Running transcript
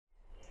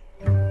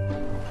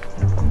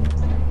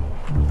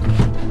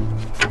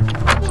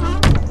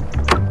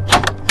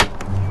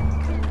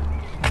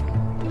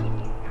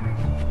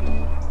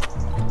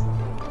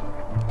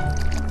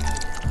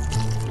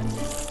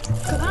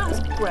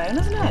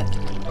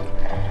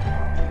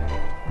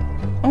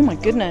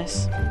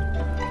goodness.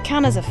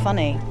 Cannas are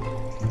funny.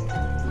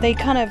 They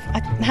kind of...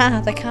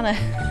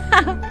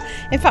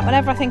 In fact,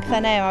 whenever I think of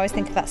their name, I always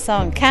think of that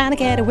song, Can I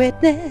Get a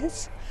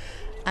Witness?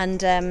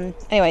 And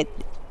anyway,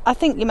 I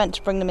think you're meant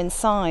to bring them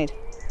inside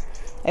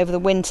over the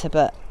winter,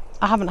 but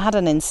I haven't had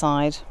an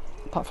inside,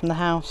 apart from the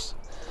house.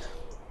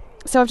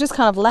 So I've just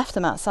kind of left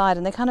them outside,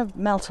 and they kind of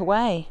melt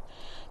away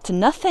to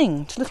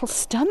nothing, to little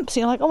stumps.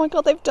 You're like, oh my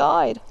God, they've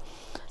died.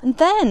 And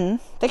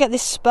then they get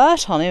this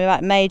spurt on in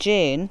about May,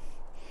 June,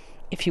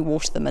 if you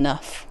water them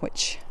enough,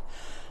 which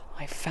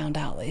I found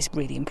out that is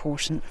really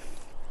important.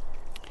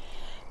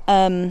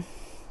 And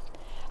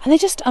they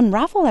just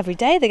unravel every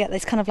day. They get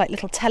this kind of like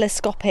little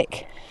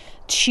telescopic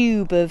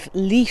tube of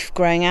leaf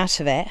growing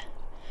out of it,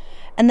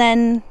 and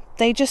then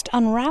they just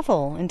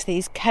unravel into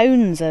these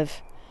cones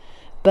of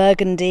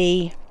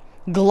burgundy,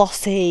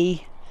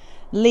 glossy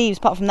leaves,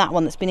 apart from that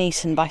one that's been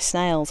eaten by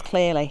snails.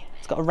 Clearly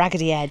it's got a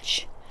raggedy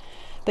edge,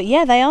 but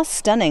yeah, they are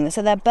stunning.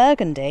 So they're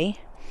burgundy,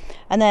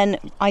 and then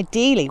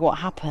ideally what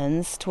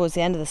happens towards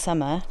the end of the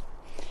summer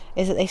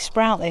is that they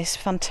sprout this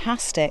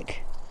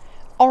fantastic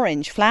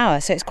orange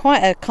flower. So it's quite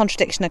a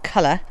contradiction of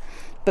colour,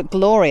 but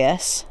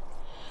glorious.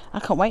 I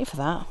can't wait for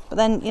that. But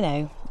then, you know,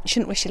 you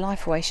shouldn't wish your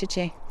life away, should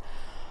you?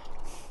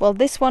 Well,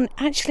 this one,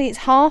 actually, it's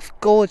half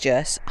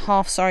gorgeous,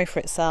 half sorry for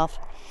itself.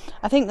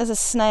 I think there's a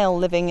snail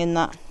living in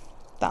that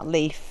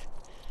leaf.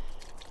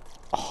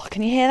 Oh,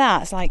 can you hear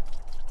that? It's like,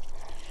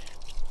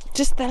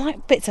 just, they're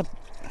like bits of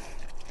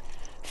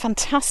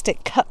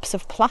fantastic cups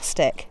of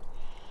plastic.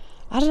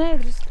 I don't know,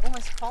 they're just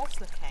almost false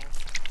looking.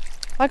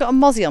 I got a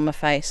mozzie on my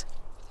face.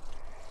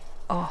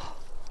 Oh.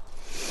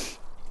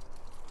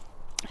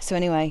 So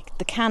anyway,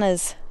 the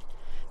cannas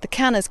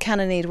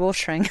kind of need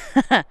watering.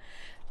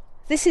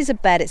 This is a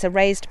bed, it's a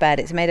raised bed.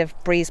 It's made of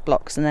breeze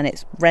blocks, and then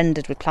it's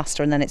rendered with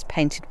plaster, and then it's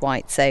painted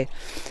white. So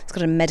it's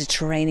got a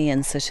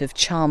Mediterranean sort of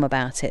charm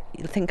about it.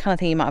 You think kind of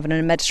thing you might have in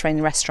a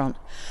Mediterranean restaurant.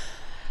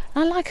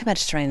 I like a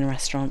Mediterranean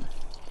restaurant.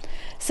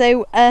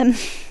 So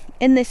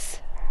in this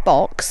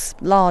box,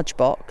 large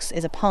box,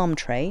 is a palm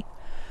tree,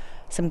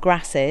 some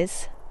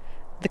grasses,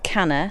 the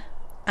canna,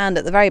 and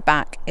at the very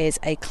back is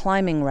a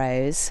climbing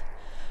rose,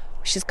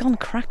 which has gone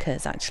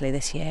crackers actually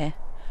this year.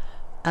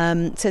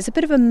 So it's a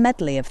bit of a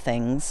medley of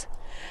things.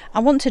 I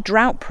want to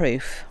drought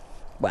proof.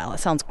 Well, it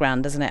sounds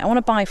grand, doesn't it? I want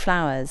to buy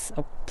flowers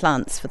or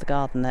plants for the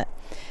garden that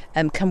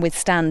can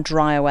withstand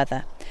drier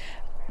weather.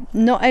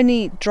 Not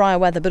only drier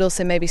weather, but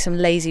also maybe some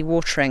lazy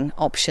watering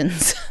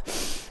options.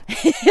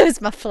 It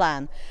was my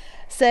plan.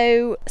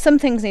 So some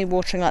things need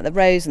watering, like the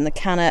rose and the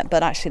canna,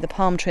 but actually the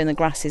palm tree and the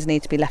grasses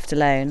need to be left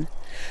alone.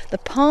 The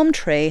palm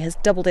tree has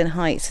doubled in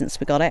height since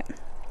we got it.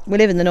 We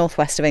live in the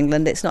northwest of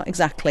England. It's not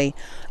exactly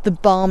the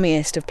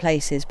balmiest of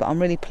places, but I'm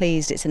really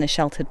pleased it's in a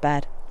sheltered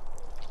bed.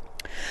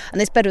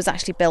 And this bed was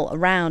actually built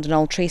around an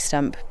old tree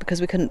stump because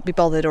we couldn't be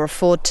bothered or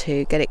afford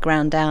to get it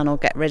ground down or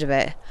get rid of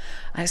it.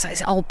 And it was like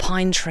this old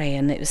pine tree,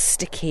 and it was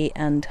sticky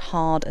and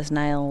hard as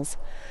nails.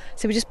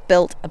 So we just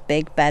built a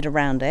big bed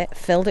around it,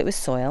 filled it with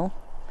soil,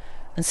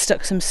 and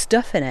stuck some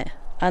stuff in it.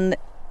 And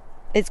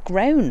it's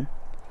grown.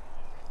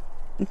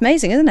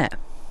 Amazing, isn't it?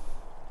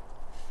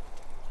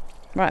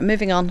 Right,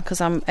 moving on, because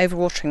I'm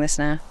overwatering this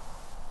now.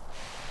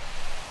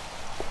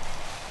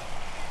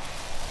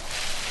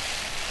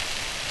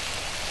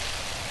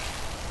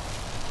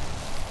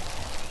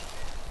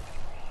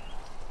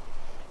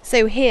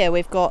 So here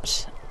we've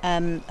got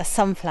a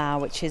sunflower,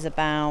 which is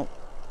about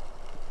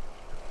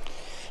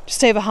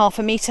just over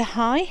 1/2 metre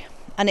high,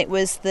 and it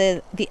was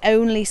the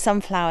only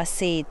sunflower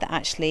seed that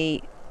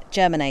actually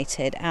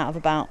germinated out of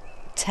about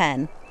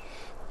 10.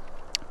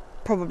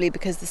 Probably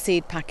because the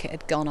seed packet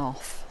had gone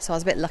off. So I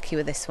was a bit lucky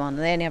with this one.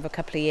 They only have a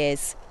couple of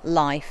years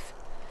life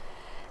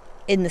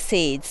in the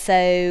seeds.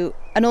 So,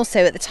 and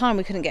also at the time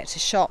we couldn't get to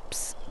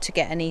shops to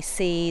get any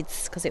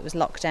seeds because it was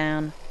locked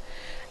down.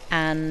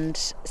 And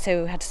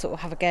so we had to sort of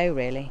have a go,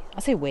 really.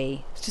 I say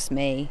we, it's just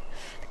me.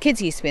 The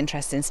kids used to be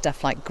interested in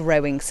stuff like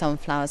growing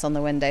sunflowers on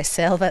the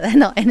windowsill, but they're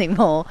not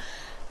anymore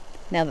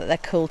now that they're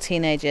cool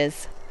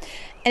teenagers.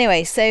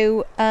 Anyway,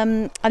 so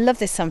I love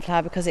this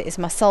sunflower because it is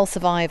my sole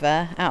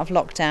survivor out of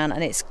lockdown,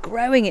 and it's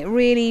growing. It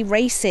really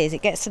races.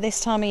 It gets to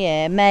this time of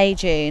year, May,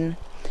 June,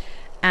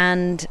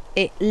 and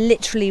it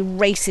literally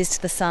races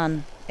to the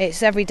sun.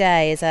 It's every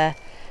day is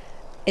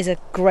a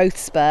growth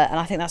spurt, and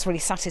I think that's really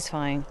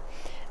satisfying.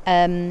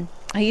 I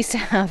used to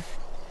have,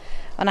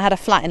 when I had a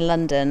flat in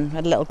London, I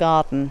had a little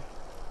garden,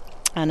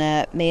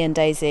 and me and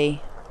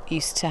Daisy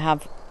used to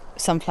have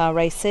sunflower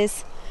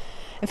races.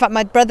 In fact,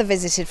 my brother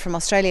visited from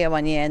Australia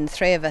one year, and the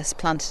three of us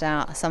planted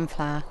out a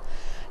sunflower.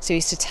 So we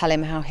used to tell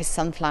him how his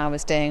sunflower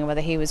was doing, or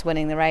whether he was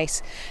winning the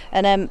race.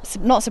 And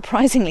not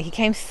surprisingly, he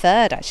came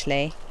third,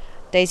 actually.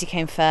 Daisy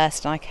came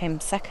first, and I came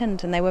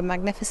second, and they were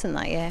magnificent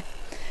that year.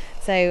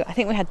 So I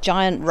think we had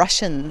giant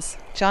Russian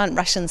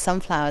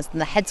sunflowers,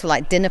 and the heads were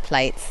like dinner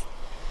plates.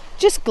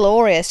 Just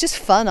glorious, just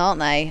fun,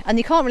 aren't they? And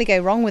you can't really go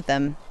wrong with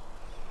them.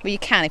 Well, you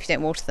can if you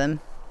don't water them.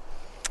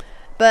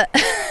 But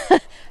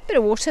a bit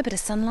of water, a bit of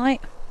sunlight.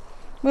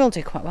 We all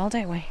do quite well,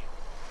 don't we?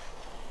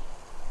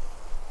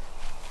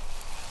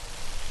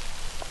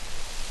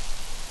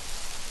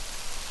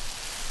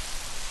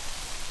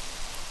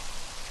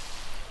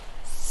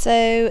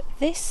 So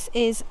this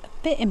is a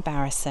bit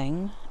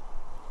embarrassing.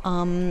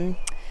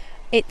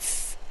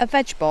 It's a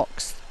veg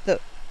box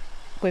that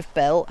we've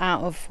built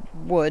out of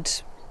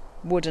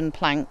wooden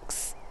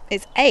planks.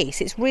 It's ace,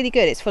 it's really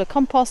good. It's full of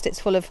compost, it's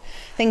full of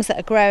things that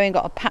are growing.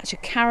 Got a patch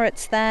of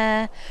carrots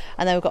there,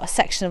 and then we've got a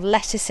section of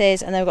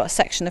lettuces, and then we've got a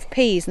section of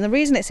peas. And the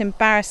reason it's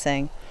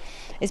embarrassing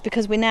is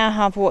because we now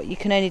have what you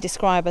can only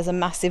describe as a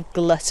massive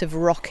glut of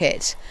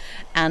rocket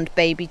and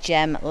baby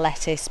gem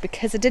lettuce,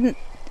 because I didn't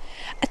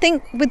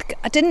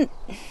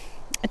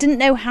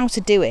know how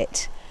to do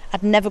it.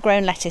 I'd never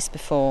grown lettuce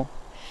before.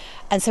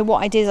 And so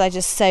what I did is I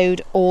just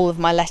sowed all of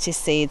my lettuce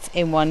seeds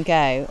in one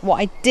go. What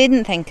I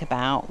didn't think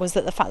about was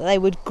that the fact that they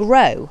would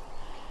grow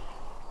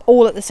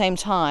all at the same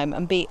time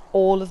and be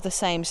all of the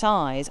same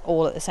size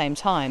all at the same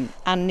time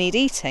and need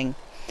eating.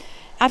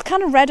 I'd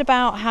kind of read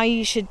about how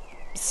you should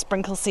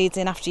sprinkle seeds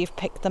in after you've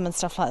picked them and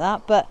stuff like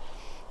that, but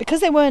because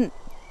they weren't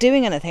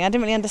doing anything, I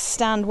didn't really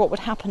understand what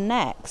would happen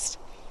next.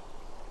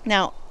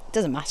 Now, it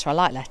doesn't matter, I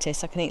like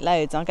lettuce, I can eat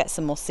loads. I'll get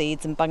some more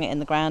seeds and bung it in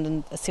the ground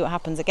and see what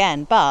happens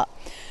again. But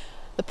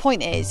the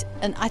point is,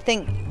 and I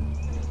think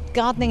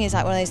gardening is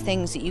like one of those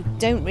things that you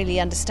don't really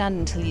understand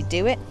until you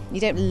do it.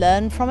 You don't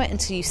learn from it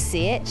until you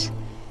see it.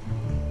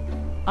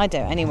 I do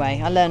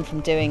anyway. I learn from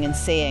doing and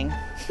seeing.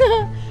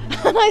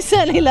 And I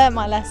certainly learnt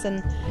my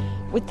lesson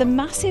with the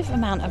massive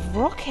amount of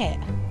rocket.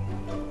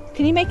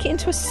 Can you make it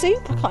into a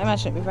soup? I can't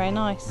imagine it'd be very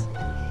nice.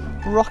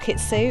 Rocket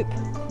soup?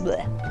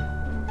 Blech.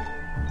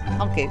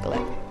 I'll Google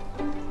it.